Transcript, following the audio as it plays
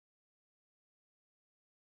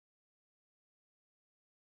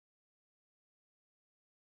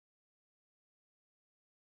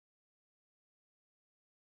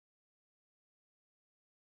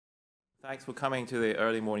Thanks for coming to the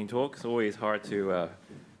early morning talk. It's always hard to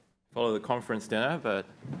follow the conference dinner, but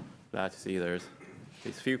glad to see there's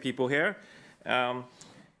these few people here. So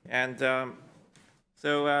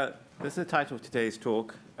this is the title of today's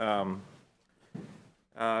talk. I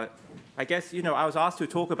guess, I was asked to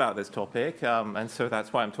talk about this topic, and so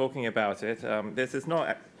that's why I'm talking about it. This is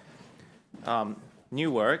not new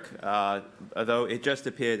work, although it just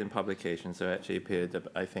appeared in publication, so it actually appeared,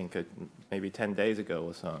 I think, maybe 10 days ago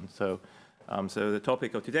or so. So the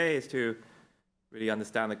topic of today is to really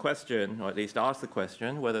understand the question, or at least ask the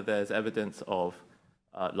question, whether there's evidence of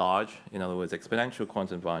large, in other words, exponential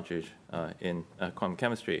quantum advantage in quantum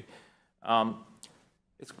chemistry.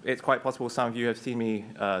 It's quite possible some of you have seen me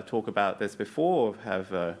talk about this before, or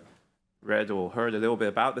have read or heard a little bit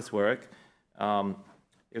about this work.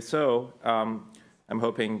 If so, I'm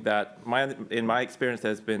hoping that, in my experience,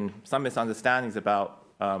 there's been some misunderstandings about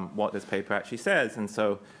what this paper actually says, and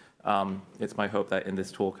so it's my hope that in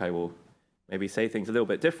this talk I will maybe say things a little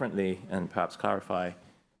bit differently and perhaps clarify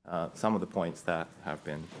some of the points that have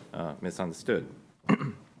been misunderstood.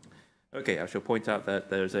 Okay, I shall point out that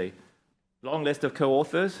there's a long list of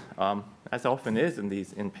co-authors, as often is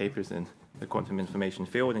in papers in the quantum information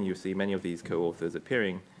field, and you see many of these co-authors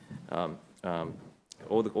appearing,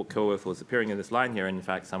 all the co-authors appearing in this line here, and in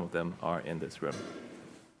fact some of them are in this room.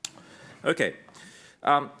 Okay,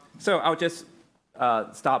 so I'll just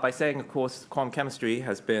start by saying, of course, quantum chemistry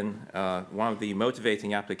has been one of the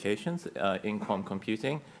motivating applications in quantum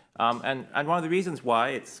computing, and one of the reasons why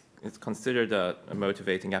it's considered a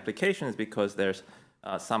motivating application is because there's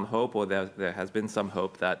some hope, or there has been some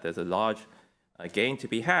hope, that there's a large gain to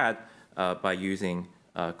be had by using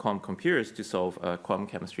quantum computers to solve quantum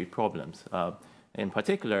chemistry problems. In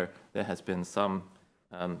particular, there has been some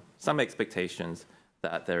expectations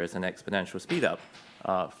that there is an exponential speedup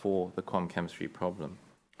for the quantum chemistry problem.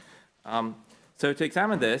 So to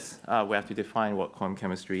examine this, we have to define what quantum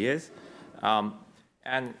chemistry is.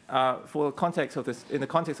 And for the context of this, in the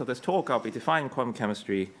context of this talk, I'll be defining quantum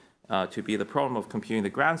chemistry to be the problem of computing the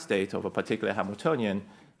ground state of a particular Hamiltonian,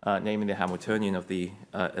 namely the Hamiltonian of the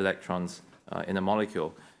electrons in a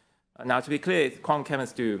molecule. Now, to be clear, quantum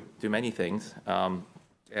chemists do many things,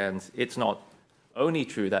 and it's not only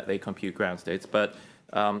true that they compute ground states, but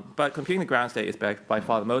computing the ground state is by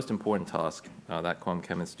far the most important task that quantum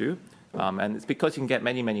chemists do. And it's because you can get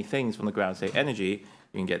many things from the ground state energy.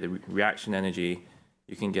 You can get the reaction energy.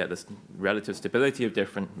 You can get the relative stability of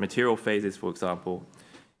different material phases, for example.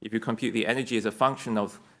 If you compute the energy as a function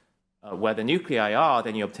of where the nuclei are,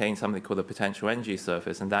 then you obtain something called the potential energy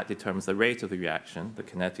surface, and that determines the rate of the reaction, the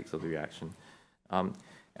kinetics of the reaction.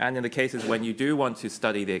 And in the cases when you do want to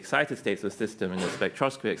study the excited states of the system in a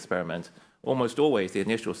spectroscopy experiment, almost always the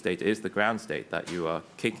initial state is the ground state that you are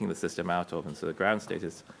kicking the system out of, and so the ground state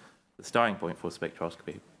is the starting point for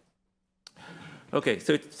spectroscopy. Okay,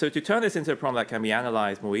 so to turn this into a problem that can be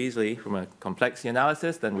analyzed more easily from a complexity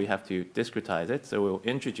analysis, then we have to discretize it. So we'll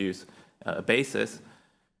introduce a basis.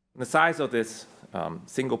 And the size of this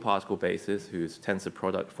single particle basis, whose tensor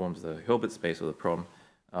product forms the Hilbert space of the problem,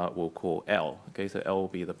 we'll call L. Okay, so L will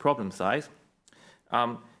be the problem size.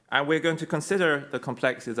 And we're going to consider the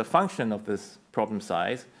complexity as a function of this problem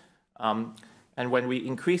size. And when we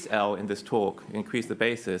increase L in this talk, increase the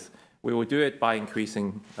basis, we will do it by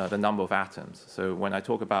increasing the number of atoms. So when I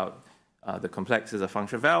talk about the complexity as a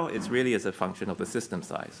function of L, it's really as a function of the system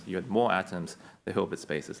size. You have more atoms, the Hilbert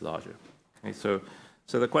space is larger. Okay,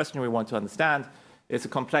 so the question we want to understand is the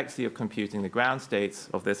complexity of computing the ground states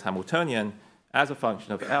of this Hamiltonian as a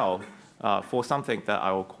function of L for something that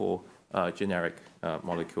I will call generic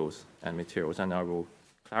molecules and materials, and I will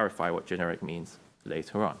clarify what generic means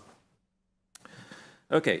later on.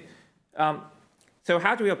 Okay, so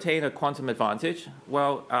how do we obtain a quantum advantage?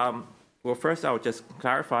 Well, first I'll just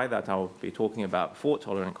clarify that I'll be talking about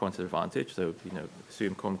fault-tolerant quantum advantage. So,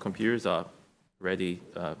 assume quantum computers are already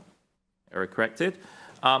error-corrected.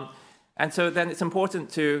 And so then it's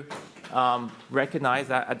important to recognize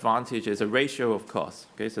that advantage is a ratio of costs.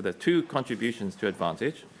 Okay, so there are two contributions to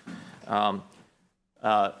advantage.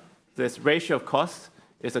 This ratio of costs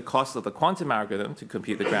is the cost of the quantum algorithm to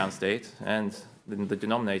compute the ground state, and the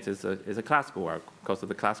denominator is a classical cost of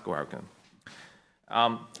the classical algorithm.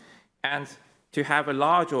 And to have a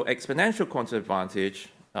large or exponential quantum advantage,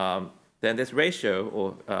 then this ratio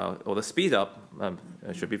or the speed up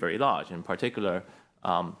should be very large. In particular,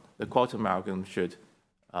 the quantum algorithm should,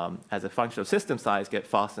 as a function of system size, get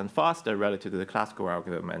faster and faster relative to the classical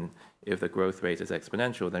algorithm. And if the growth rate is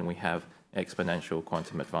exponential, then we have exponential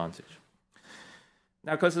quantum advantage.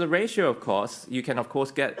 Now, because of the ratio of costs, you can, of course,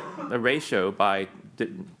 get a ratio by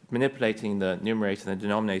manipulating the numerator and the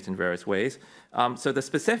denominator in various ways. So the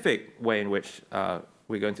specific way in which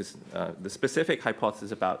we're going to, the specific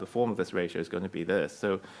hypothesis about the form of this ratio is going to be this.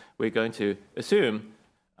 So we're going to assume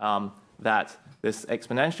that this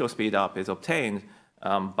exponential speed up is obtained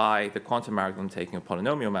by the quantum algorithm taking a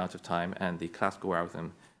polynomial amount of time and the classical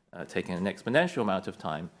algorithm taking an exponential amount of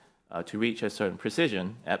time to reach a certain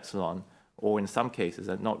precision, epsilon, or in some cases,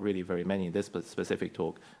 and not really very many in this specific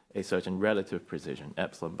talk, a certain relative precision,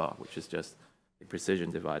 epsilon bar, which is just the precision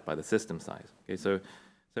divided by the system size. Okay,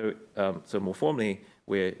 so more formally,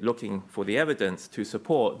 we're looking for the evidence to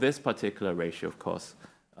support this particular ratio of costs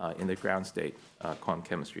in the ground state quantum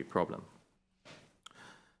chemistry problem.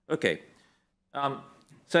 Okay,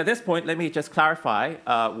 so at this point, let me just clarify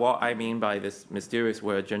what I mean by this mysterious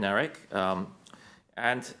word generic.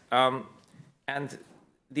 And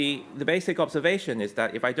the basic observation is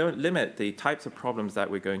that if I don't limit the types of problems that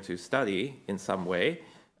we're going to study in some way,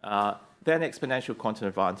 then exponential quantum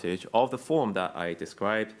advantage of the form that I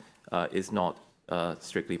described is not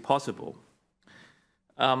strictly possible.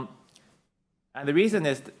 And the reason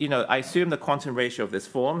is, I assume the quantum ratio of this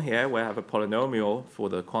form here, where I have a polynomial for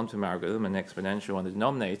the quantum algorithm and exponential on the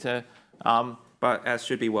denominator. But as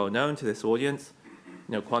should be well known to this audience,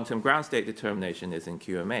 quantum ground state determination is in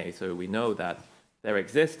QMA. So we know that there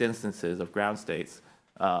exist instances of ground states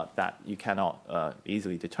that you cannot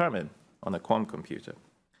easily determine on a quantum computer.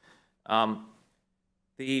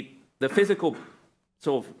 The physical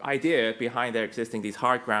sort of idea behind there existing these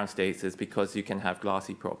hard ground states is because you can have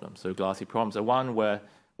glassy problems. So glassy problems are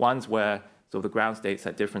ones where the ground states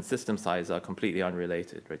at different system sizes are completely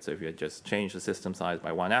unrelated, right? So if you just change the system size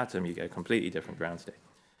by one atom, you get a completely different ground state.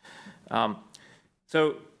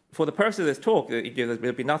 So for the purpose of this talk,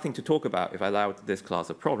 there'll be nothing to talk about if I allow this class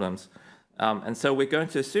of problems. And so we're going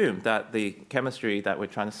to assume that the chemistry that we're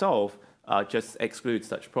trying to solve just excludes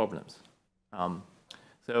such problems.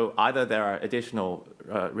 So either there are additional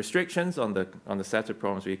restrictions on the set of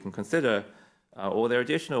problems we can consider, or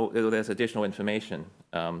there's additional information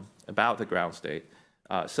about the ground state,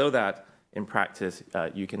 so that in practice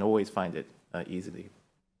you can always find it easily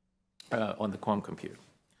on the quantum computer.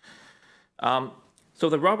 So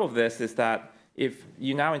the rub of this is that if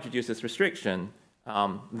you now introduce this restriction,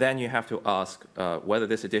 then you have to ask whether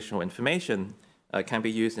this additional information can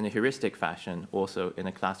be used in a heuristic fashion, also in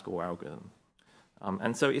a classical algorithm.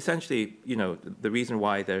 And so essentially, the reason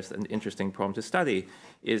why there's an interesting problem to study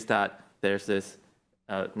is that there's this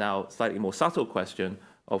now slightly more subtle question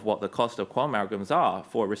of what the cost of quantum algorithms are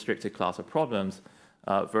for a restricted class of problems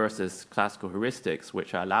versus classical heuristics,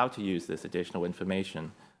 which are allowed to use this additional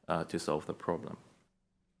information to solve the problem.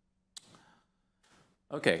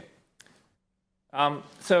 Okay.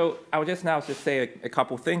 So I will just now say a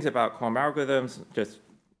couple things about quantum algorithms, just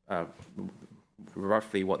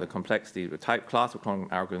roughly what the complexity, the type class of quantum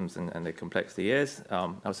algorithms and the complexity is.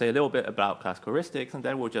 I'll say a little bit about classical heuristics, and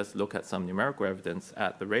then we'll just look at some numerical evidence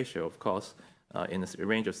at the ratio of costs in a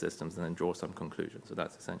range of systems and then draw some conclusions. So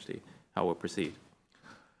that's essentially how we'll proceed.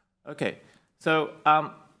 Okay, so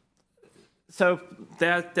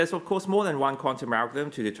there's of course more than one quantum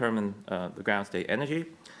algorithm to determine the ground state energy.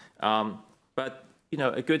 But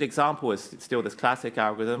a good example is still this classic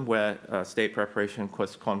algorithm where state preparation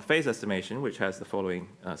plus quantum phase estimation, which has the following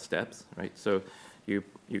steps, right? So you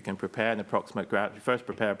can prepare an approximate ground. You first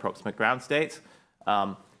prepare approximate ground states,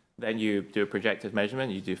 then you do a projective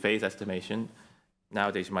measurement. You do phase estimation.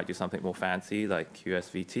 Nowadays you might do something more fancy like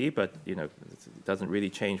QSVT, but it doesn't really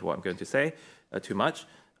change what I'm going to say too much.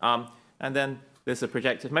 And then there's a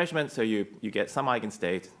projective measurement, so you get some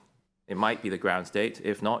eigenstate. It might be the ground state.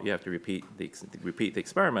 If not, you have to repeat the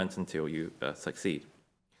experiment until you succeed.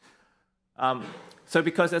 So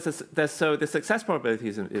because the success probability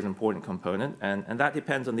is an important component, and that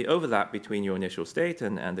depends on the overlap between your initial state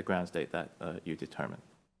and the ground state that you determine.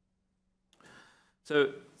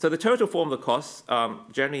 So the total form of the costs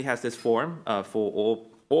generally has this form for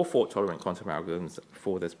all fault-tolerant quantum algorithms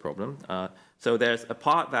for this problem. So there's a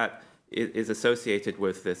part that is associated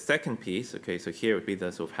with the second piece. Okay, so here would be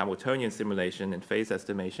the sort of Hamiltonian simulation and phase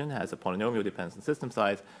estimation, has a polynomial dependence on system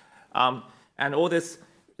size. And all this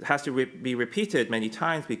has to be repeated many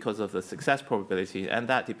times because of the success probability, and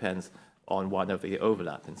that depends on one of the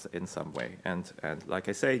overlap in some way. And like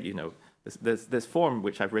I say, this form,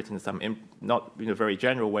 which I've written in some not in a very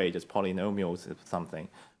general way, just polynomials or something,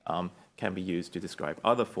 can be used to describe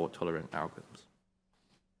other fault-tolerant algorithms.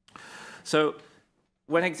 So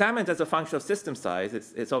when examined as a function of system size,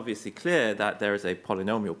 it's obviously clear that there is a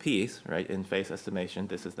polynomial piece, right? In phase estimation,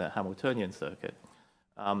 this is the Hamiltonian circuit.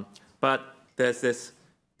 But there's this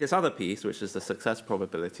other piece, which is the success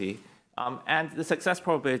probability, And the success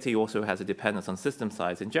probability also has a dependence on system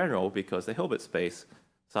size in general, because the Hilbert space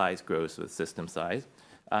size grows with system size.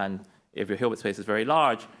 And if your Hilbert space is very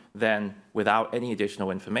large, then without any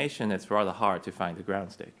additional information, it's rather hard to find the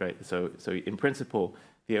ground state, right? So in principle,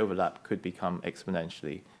 the overlap could become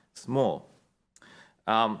exponentially small.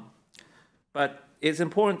 But it's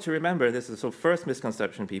important to remember, this is the sort of first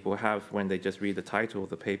misconception people have when they just read the title of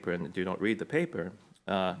the paper and do not read the paper,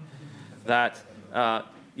 that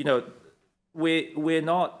we're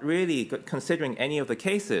not really considering any of the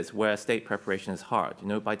cases where state preparation is hard.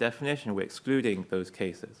 By definition, we're excluding those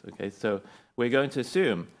cases. Okay, so we're going to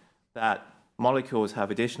assume that molecules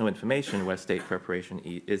have additional information where state preparation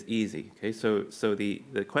is easy. Okay, so the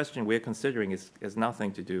question we're considering has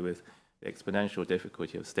nothing to do with the exponential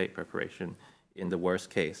difficulty of state preparation in the worst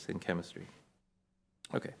case in chemistry.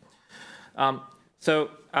 Okay,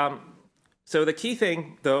 so the key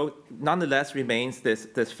thing, though, nonetheless remains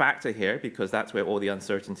this factor here, because that's where all the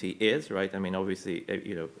uncertainty is, right? I mean, obviously,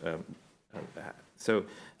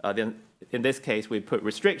 then in this case, we put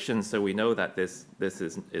restrictions, so we know that this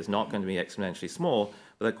is not going to be exponentially small.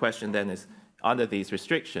 But the question then is, under these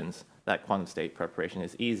restrictions, that quantum state preparation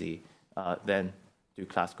is easy, then do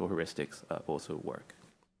classical heuristics also work?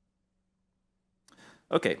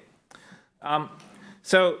 Okay.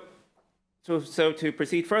 So to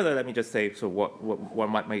proceed further, let me just say what one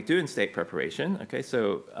might do in state preparation. Okay,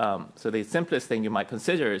 so the simplest thing you might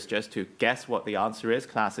consider is just to guess what the answer is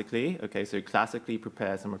classically. Okay, so classically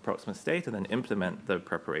prepare some approximate state and then implement the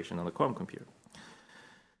preparation on the quantum computer.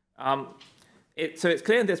 So it's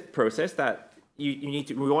clear in this process that we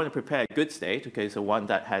want to prepare a good state. Okay, so one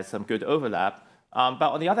that has some good overlap.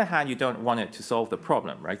 But on the other hand, you don't want it to solve the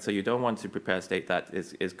problem, right? So you don't want to prepare a state that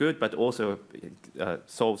is good, but also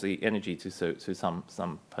solves the energy to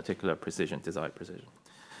some particular precision, desired precision.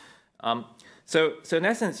 So in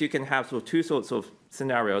essence, you can have two sorts of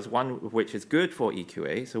scenarios, one which is good for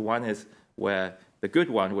EQA. So one is where the good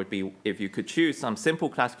one would be if you could choose some simple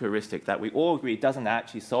classical heuristic that we all agree doesn't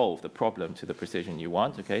actually solve the problem to the precision you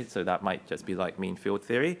want. Okay, so that might just be like mean field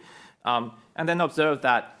theory. And then observe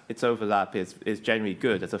that its overlap is generally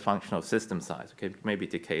good as a function of system size. Okay, maybe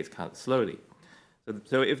decays kind of slowly.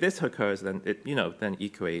 So if this occurs, then then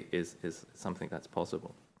EQA is something that's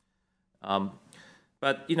possible.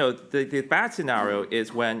 But the bad scenario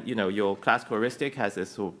is when your classical heuristic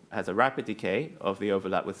has a rapid decay of the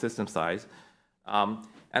overlap with system size,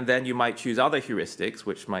 and then you might choose other heuristics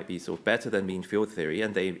which might be better than mean field theory,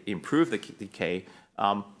 and they improve the decay.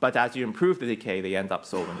 But as you improve the decay, they end up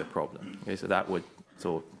solving the problem. Okay, so that would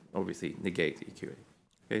obviously negate EQA.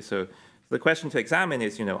 Okay, so the question to examine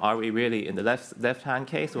is, are we really in the left-hand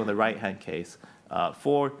case or in the right-hand case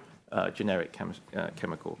for generic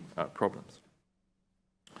chemical problems?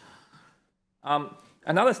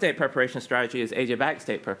 Another state preparation strategy is adiabatic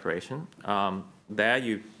state preparation. There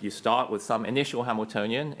you start with some initial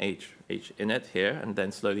Hamiltonian, H init here, and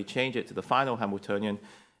then slowly change it to the final Hamiltonian.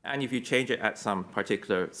 And if you change it at some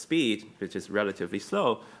particular speed, which is relatively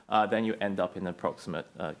slow, then you end up in the approximate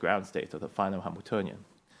ground state of the final Hamiltonian.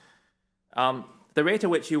 The rate at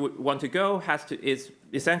which you would want to go is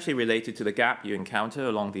essentially related to the gap you encounter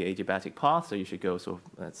along the adiabatic path. So you should go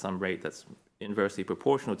at some rate that's inversely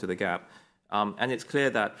proportional to the gap. And it's clear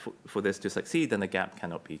that for this to succeed, then the gap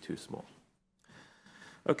cannot be too small.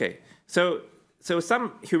 Okay, so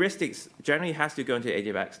some heuristics generally has to go into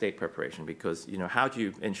adiabatic state preparation, because how do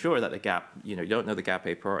you ensure that the gap, you don't know the gap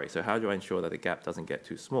a priori, so how do I ensure that the gap doesn't get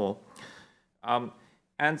too small?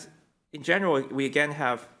 And in general, we again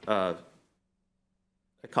have a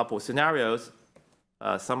couple of scenarios.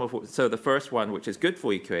 So the first one, which is good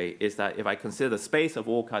for EQA, is that if I consider the space of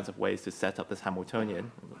all kinds of ways to set up this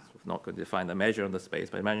Hamiltonian, I'm not going to define the measure on the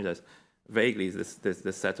space, but imagine there's vaguely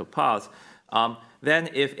this set of paths. Then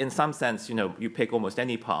if in some sense, you pick almost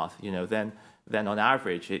any path, then on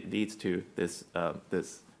average it leads to this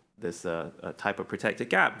type of protected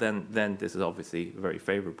gap, then this is obviously very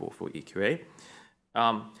favorable for EQA.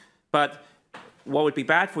 But what would be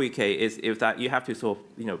bad for EQA is if that you have to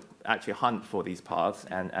actually hunt for these paths,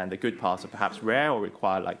 and the good paths are perhaps rare or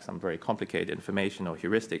require some very complicated information or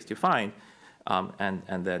heuristics to find. And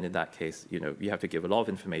then in that case, you have to give a lot of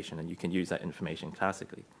information, and you can use that information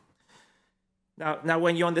classically. Now,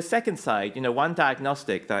 when you're on the second side, one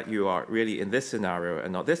diagnostic that you are really in this scenario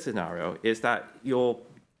and not this scenario is that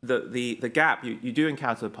the gap you do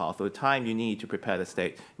encounter the path, or the time you need to prepare the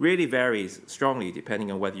state, really varies strongly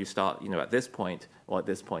depending on whether you start at this point or at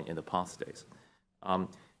this point in the path space.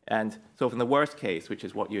 And so in the worst case, which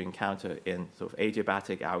is what you encounter in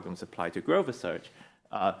adiabatic algorithms applied to Grover search,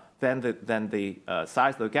 then the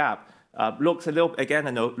size of the gap looks a little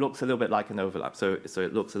bit like an overlap. So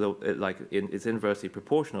it looks a little bit like it's inversely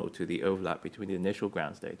proportional to the overlap between the initial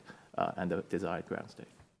ground state and the desired ground state.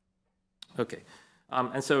 Okay,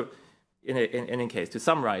 and so in any case, to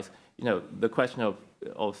summarize, the question of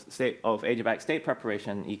adiabatic state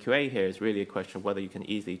preparation EQA here is really a question of whether you can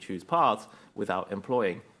easily choose paths without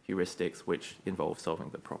employing heuristics which involve solving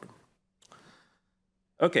the problem.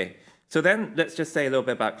 Okay, so then let's just say a little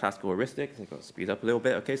bit about classical heuristics. I've got to speed up a little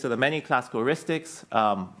bit. Okay, so the many classical heuristics,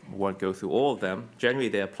 won't go through all of them. Generally,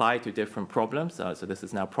 they apply to different problems. So this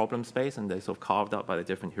is now problem space, and they're sort of carved up by the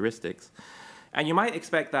different heuristics. And you might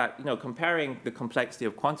expect that, comparing the complexity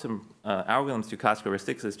of quantum algorithms to classical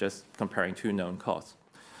heuristics is just comparing two known costs.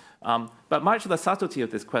 But much of the subtlety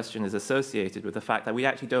of this question is associated with the fact that we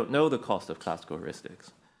actually don't know the cost of classical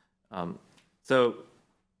heuristics. So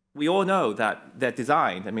we all know that they're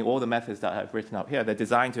designed, all the methods that I've written up here, they're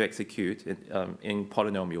designed to execute in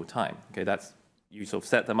polynomial time. Okay, you sort of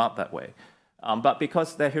set them up that way. But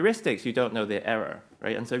because they're heuristics, you don't know their error,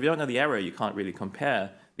 right? And so if you don't know the error, you can't really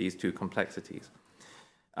compare these two complexities.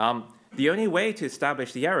 The only way to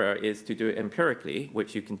establish the error is to do it empirically,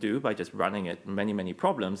 which you can do by just running it many, many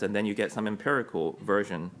problems, and then you get some empirical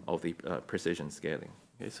version of the precision scaling.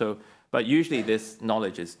 Okay, but usually this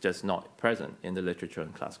knowledge is just not present in the literature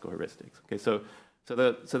on classical heuristics. Okay, so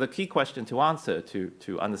the key question to answer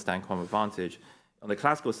to understand quantum advantage on the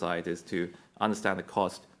classical side is to understand the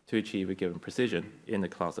cost to achieve a given precision in the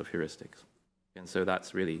class of heuristics. And so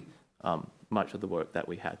that's really much of the work that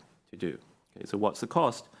we had to do. Okay, so what's the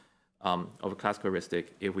cost of a classical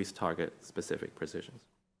heuristic if we target specific precisions?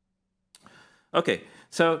 Okay,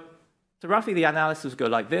 so roughly the analysis go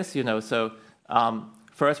like this.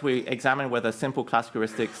 First we examine whether simple classical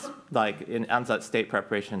heuristics, like in ansatz state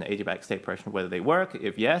preparation and adiabatic state preparation, whether they work.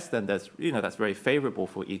 If yes, then that's very favorable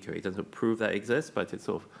for EQA. It doesn't prove that exists, but it's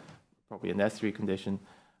sort of probably a necessary condition.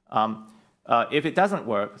 If it doesn't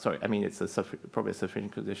work, it's probably a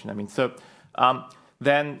sufficient condition.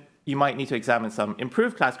 Then you might need to examine some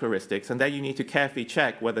improved classical heuristics, and then you need to carefully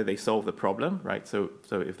check whether they solve the problem, right? So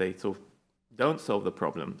if they sort of don't solve the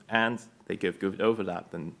problem and they give good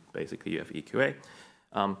overlap, then basically you have EQA.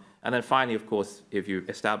 And then finally, of course, if you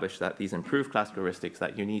establish that these improved classical heuristics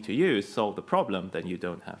that you need to use solve the problem, then you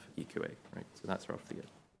don't have EQA, right? So that's roughly it.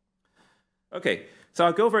 Okay, so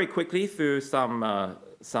I'll go very quickly through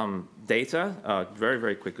some data, very,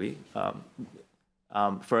 very quickly.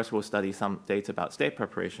 First, we'll study some data about state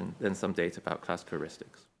preparation, then some data about classical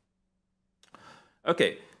heuristics.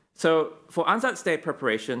 Okay, so for ansatz state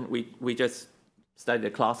preparation, we just studied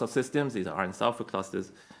a class of systems, these are iron sulfur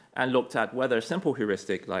clusters, and looked at whether a simple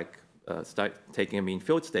heuristic like taking a mean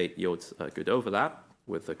field state yields a good overlap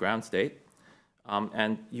with the ground state.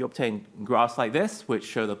 And you obtain graphs like this, which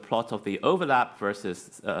show the plot of the overlap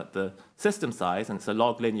versus the system size, and it's a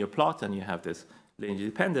log linear plot, and you have this linear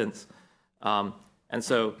dependence. And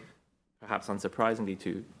so, perhaps unsurprisingly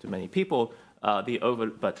to many people,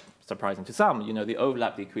 but surprising to some, the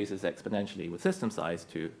overlap decreases exponentially with system size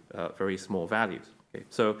to very small values. Okay?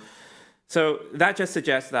 So that just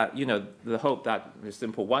suggests that, the hope that a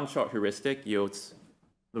simple one-shot heuristic yields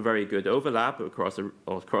a very good overlap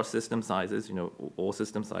across system sizes, all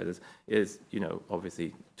system sizes, is,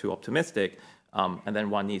 obviously too optimistic. And then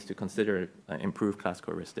one needs to consider improved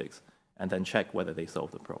classical heuristics and then check whether they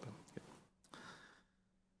solve the problem.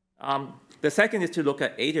 The second is to look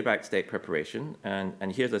at adiabatic state preparation,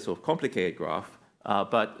 and here's a sort of complicated graph.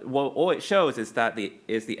 But all it shows is that the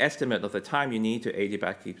estimate of the time you need to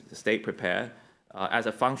adiabatic state prepare as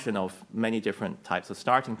a function of many different types of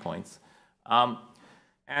starting points.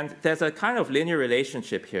 And there's a kind of linear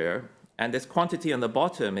relationship here, and this quantity on the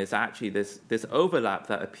bottom is actually this overlap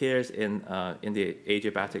that appears in the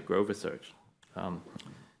adiabatic Grover search. And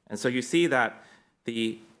so you see that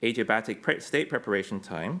the adiabatic state preparation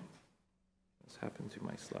time, what's happened to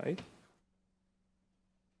my slide?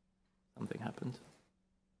 Something happened.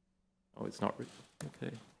 Oh, it's not,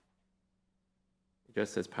 okay. It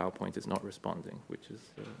just says PowerPoint is not responding, which is,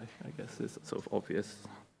 I guess, is sort of obvious.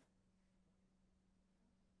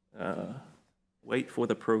 Wait for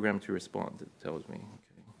the program to respond, it tells me.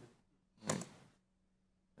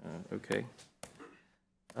 Okay.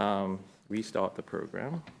 Okay. Restart the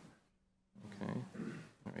program. Okay.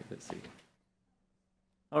 All right, let's see.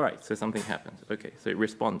 All right, so something happened. Okay, so it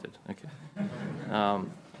responded. Okay.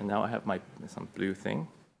 And now I have some blue thing.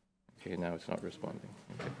 Okay, now it's not responding.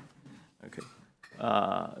 Okay. Okay.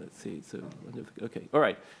 Let's see. So, okay. All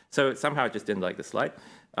right. So somehow it just didn't like the slide.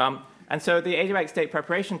 And so the adiabatic state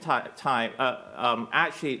preparation time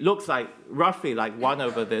actually looks like roughly like 1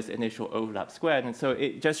 over this initial overlap squared. And so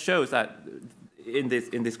it just shows that in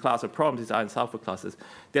this class of problems, these iron sulfur classes,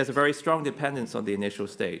 there's a very strong dependence on the initial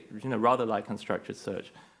state, rather like unstructured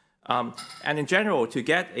search. And in general, to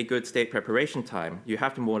get a good state preparation time, you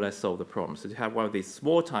have to more or less solve the problem. So to have one of these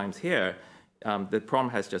small times here, the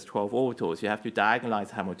problem has just 12 orbitals. You have to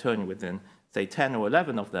diagonalize Hamiltonian within, say, 10 or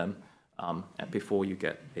 11 of them before you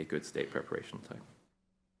get a good state preparation time.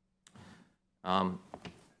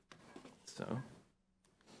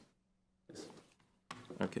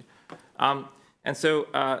 Okay. And so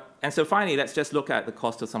finally, let's just look at the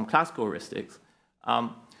cost of some classical heuristics.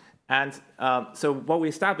 So what we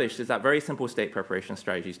established is that very simple state preparation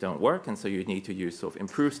strategies don't work, and so you need to use sort of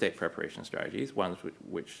improved state preparation strategies, ones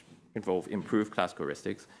which involve improved classical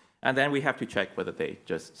heuristics, and then we have to check whether they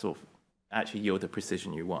just sort of actually yield the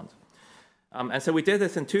precision you want. And so we did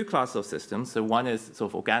this in two classes of systems. So one is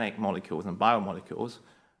sort of organic molecules and biomolecules,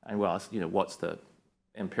 and we asked, what's the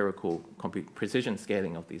empirical precision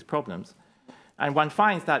scaling of these problems. And one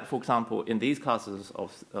finds that, for example, in these classes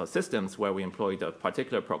of systems where we employed a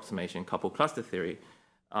particular approximation, coupled cluster theory,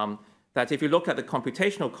 that if you look at the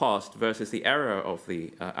computational cost versus the error of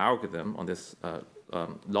the algorithm on this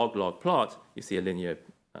log-log plot, you see a linear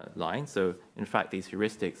line. So in fact, these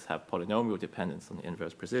heuristics have polynomial dependence on the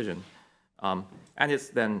inverse precision. And it's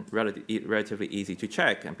then relatively easy to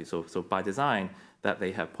check, and so by design, that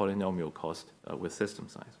they have polynomial cost with system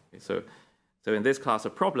size. Okay, so in this class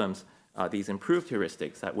of problems, these improved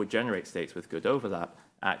heuristics that would generate states with good overlap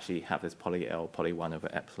actually have this poly L, poly 1 over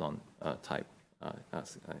epsilon type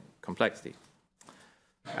complexity.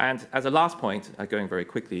 And as a last point, going very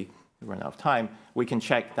quickly, we run out of time, we can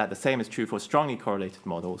check that the same is true for strongly correlated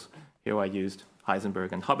models. Here I used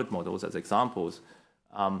Heisenberg and Hubbard models as examples.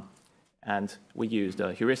 And we used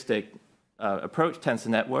a heuristic approach tensor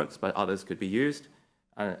networks, but others could be used.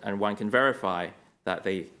 And one can verify that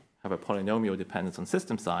they have a polynomial dependence on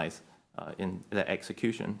system size in their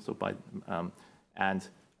execution. So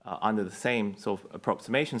under the same sort of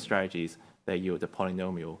approximation strategies, they yield a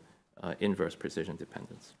polynomial inverse precision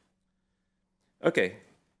dependence. Okay.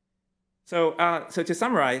 So to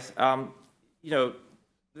summarize,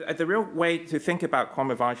 the real way to think about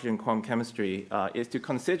quantum advantage in quantum chemistry is to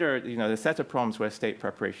consider, the set of problems where state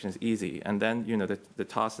preparation is easy, and then, the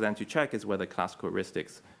task then to check is whether classical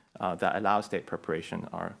heuristics that allow state preparation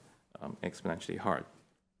are exponentially hard.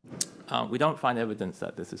 We don't find evidence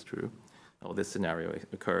that this is true, or this scenario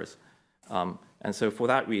occurs. And so for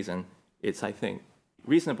that reason, it's, I think,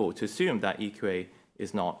 reasonable to assume that EQA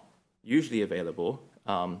is not usually available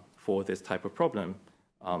for this type of problem.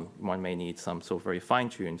 One may need some sort of very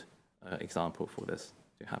fine-tuned example for this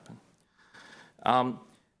to happen.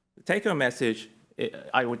 The take-home message,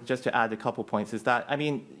 I would just to add a couple points, is that,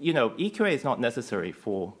 EQA is not necessary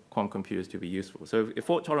for quantum computers to be useful. So if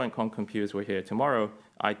fault-tolerant quantum computers were here tomorrow,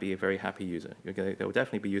 I'd be a very happy user. They will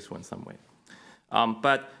definitely be useful in some way.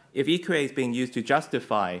 But if EQA is being used to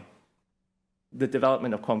justify the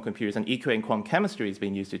development of quantum computers, and EQA in quantum chemistry is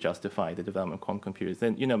being used to justify the development of quantum computers,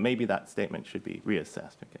 then maybe that statement should be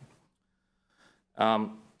reassessed. Okay.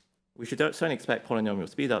 We should certainly expect polynomial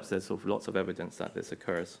speedups. There's sort of lots of evidence that this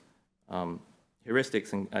occurs.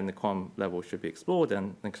 Heuristics and the quantum level should be explored,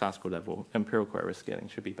 and the classical level, empirical error scaling,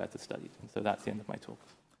 should be better studied. And so that's the end of my talk.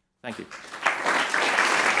 Thank you.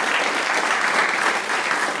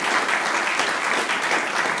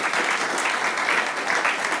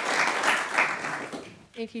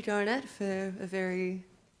 Thank you, Garnet, for a very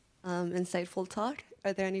insightful talk.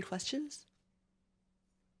 Are there any questions?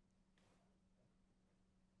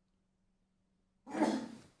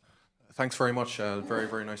 Thanks very much. Very,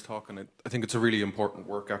 very nice talk, and I think it's a really important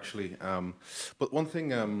work, actually. But one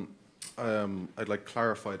thing I'd like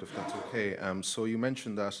clarified, if that's okay. So you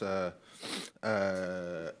mentioned that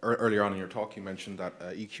earlier on in your talk, you mentioned that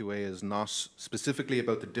EQA is not specifically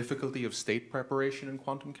about the difficulty of state preparation in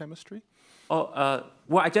quantum chemistry. Oh,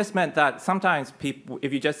 well, I just meant that sometimes people,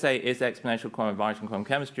 if you just say, is exponential quantum advantage in quantum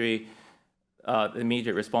chemistry, the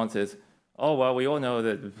immediate response is, oh, well, we all know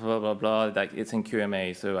that blah, blah, blah, that it's in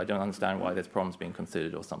QMA, so I don't understand why this problem's being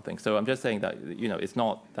considered or something. So I'm just saying that,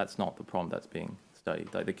 that's not the problem that's being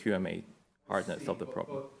studied, like the QMA hardness of the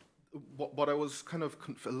problem. What I was kind of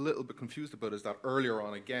a little bit confused about is that earlier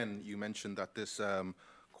on, again, you mentioned that this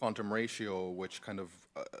quantum ratio, which kind of,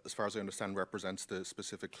 as far as I understand, represents the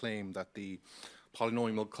specific claim that the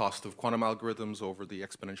polynomial cost of quantum algorithms over the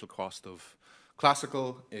exponential cost of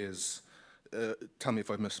classical is, tell me if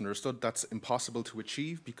I've misunderstood, that's impossible to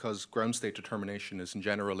achieve because ground state determination is in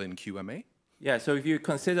general in QMA? Yeah, so if you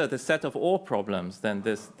consider the set of all problems, then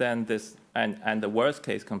this and the worst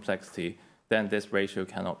case complexity, then this ratio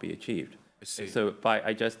cannot be achieved. I see. So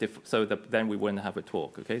then we wouldn't have a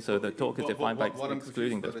torque. Okay, so the torque is defined by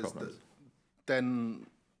excluding those problems. Then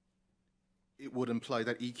it would imply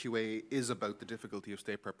that EQA is about the difficulty of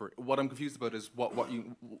state preparation. What I'm confused about is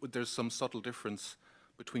there's some subtle difference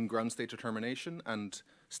between ground state determination and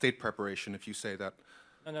state preparation. If you say that.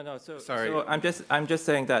 No. Sorry. So I'm just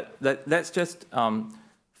saying that let's just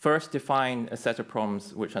first define a set of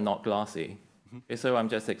problems which are not glassy. Okay, so I'm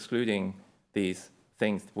just excluding these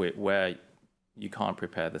things where you can't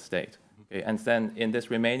prepare the state. Okay, and then in this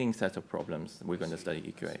remaining set of problems, we're going to study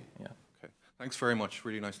EQA. Yeah. Okay. Thanks very much.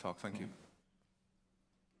 Really nice talk. Thank you.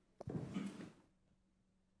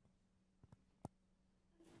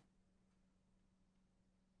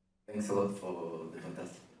 Thanks a lot for the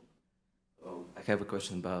fantastic. So I have a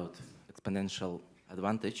question about exponential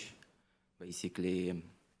advantage. Basically,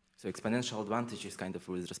 so exponential advantage is kind of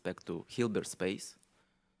with respect to Hilbert space,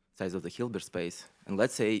 size of the Hilbert space. And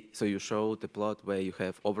let's say, so you showed a plot where you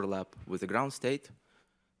have overlap with the ground state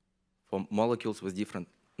for molecules with different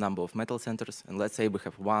number of metal centers. And let's say we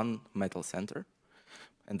have one metal center.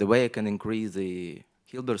 And the way I can increase the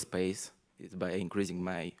Hilbert space is by increasing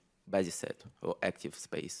my basis set or active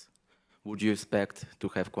space. Would you expect to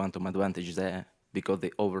have quantum advantage there because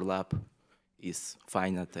the overlap is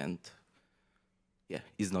finite and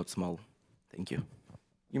is not small? Thank you.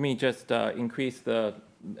 You mean just increase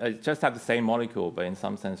just have the same molecule, but in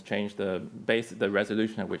some sense change the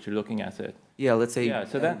resolution at which you're looking at it? Yeah, let's say. Yeah,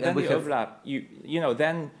 so then the overlap,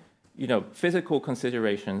 physical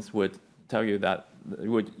considerations would tell you that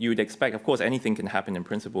you would expect, of course, anything can happen in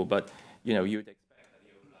principle, but you would expect that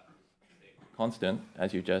the overlap would stay constant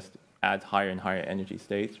as you just add higher and higher energy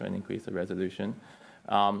states and increase the resolution.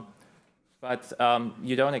 But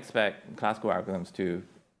you don't expect classical algorithms to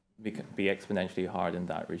be exponentially hard in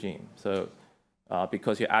that regime. So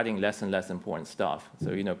because you're adding less and less important stuff. So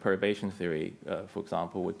perturbation theory, for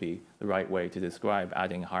example, would be the right way to describe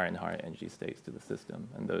adding higher and higher energy states to the system.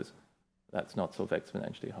 And that's not sort of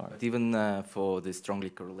exponentially hard. But even for the strongly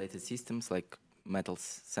correlated systems like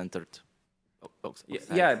metal-centered.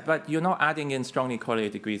 Yeah, but you're not adding in strongly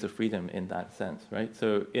correlated degrees of freedom in that sense, right?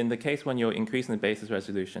 So in the case when you're increasing the basis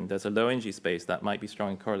resolution, there's a low energy space that might be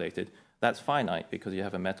strongly correlated. That's finite because you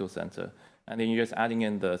have a metal center. And then you're just adding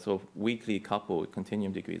in the sort of weakly coupled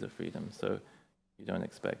continuum degrees of freedom. So you don't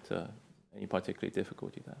expect any particular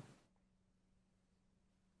difficulty there.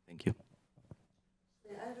 Thank you.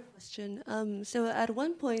 I have a question. So at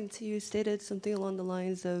one point you stated something along the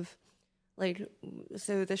lines of,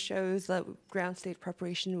 so this shows that ground state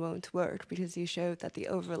preparation won't work because you showed that the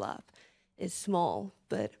overlap is small,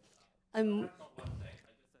 but I'm... That's not what I'm saying.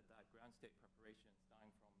 I just said that ground state preparation is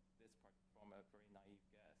starting from a very naive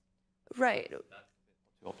guess. Right. That's a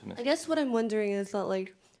bit too optimistic. I guess what I'm wondering is that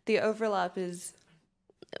the overlap is,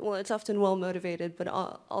 well, it's often well motivated, but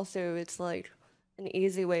also it's an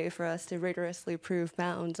easy way for us to rigorously prove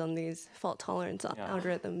bounds on these fault tolerance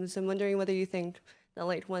algorithms. I'm wondering whether you think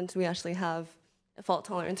that once we actually have a fault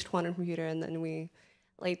tolerance quantum computer and then the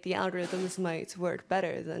algorithms might work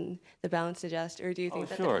better than the bounds suggest, or do you think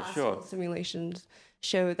that the classical simulations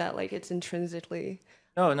show that it's intrinsically...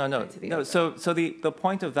 No. So the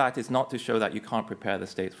point of that is not to show that you can't prepare the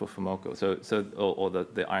states for Fumoko, or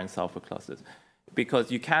the iron sulfur clusters, because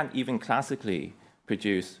you can't even classically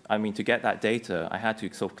produce. I mean, to get that data, I had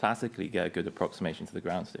to sort of classically get a good approximation to the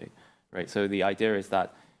ground state, right? So the idea is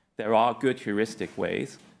that there are good heuristic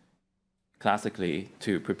ways, classically,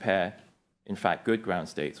 to prepare, in fact, good ground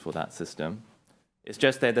states for that system. It's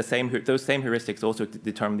just that those same heuristics also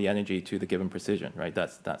determine the energy to the given precision, right?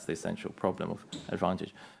 That's the essential problem of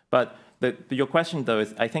advantage. But your question, though,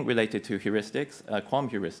 is, I think, related to heuristics,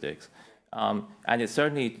 quantum heuristics. And it's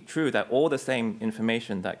certainly true that all the same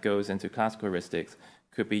information that goes into classical heuristics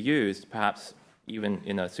could be used, perhaps even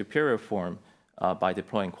in a superior form, by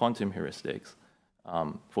deploying quantum heuristics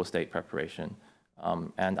for state preparation.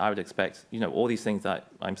 And I would expect, all these things that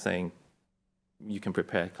I'm saying you can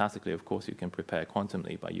prepare classically, of course, you can prepare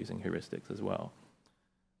quantumly by using heuristics as well.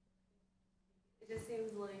 It just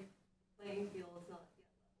seems like playing field is not yet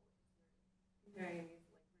level comparing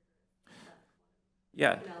these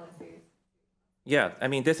analyses. Yeah, I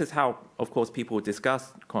mean, this is how, of course, people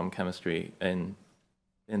discuss quantum chemistry in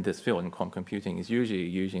this field, in quantum computing, is usually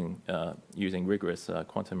using rigorous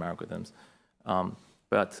quantum algorithms.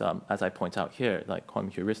 But as I point out here,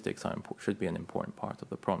 quantum heuristics should be an important part of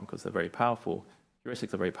the problem because they're very powerful.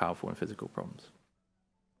 Heuristics are very powerful in physical problems.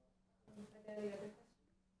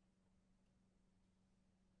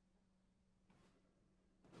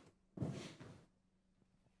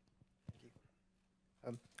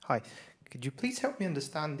 Hi. Could you please help me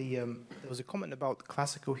understand there was a comment about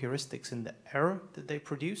classical heuristics and the error that they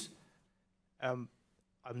produce. I'm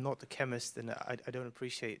not a chemist and I don't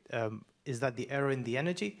appreciate, is that the error in the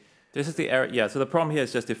energy? This is the error, yeah, so the problem here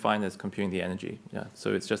is just defined as computing the energy, yeah.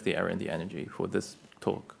 So it's just the error in the energy for this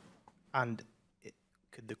talk. And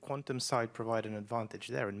could the quantum side provide an advantage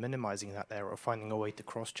there in minimizing that error or finding a way to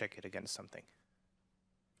cross-check it against something?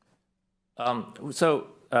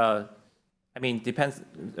 I mean, depends.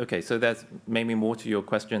 Okay, so that's maybe more to your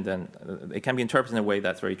question than it can be interpreted in a way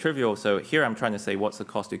that's very trivial. So here I'm trying to say what's the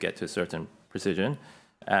cost to get to a certain precision,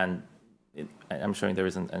 and I'm showing there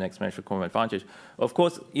isn't an exponential quantum advantage. Of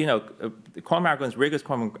course, you know, quantum algorithms, rigorous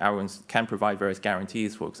quantum algorithms can provide various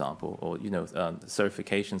guarantees, for example, or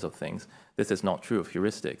certifications of things. This is not true of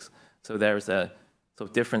heuristics. So there's a sort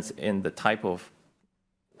of difference in the type of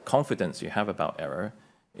confidence you have about error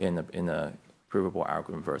in a provable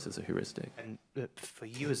algorithm versus a heuristic. And for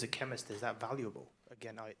you as a chemist, is that valuable?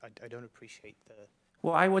 Again, I don't appreciate the...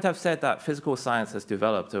 Well, I would have said that physical science has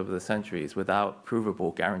developed over the centuries without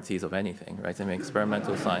provable guarantees of anything, right? I mean,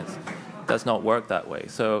 experimental science does not work that way.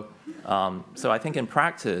 So I think in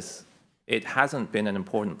practice, it hasn't been an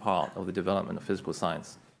important part of the development of physical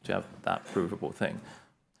science to have that provable thing.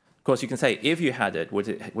 Of course, you can say, if you had it, would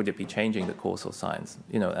it be changing the course of science?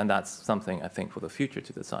 You know, and that's something I think for the future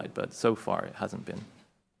to decide. But so far, it hasn't been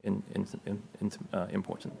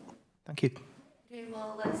important. Thank you. Okay,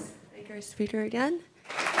 well, let's thank our speaker again.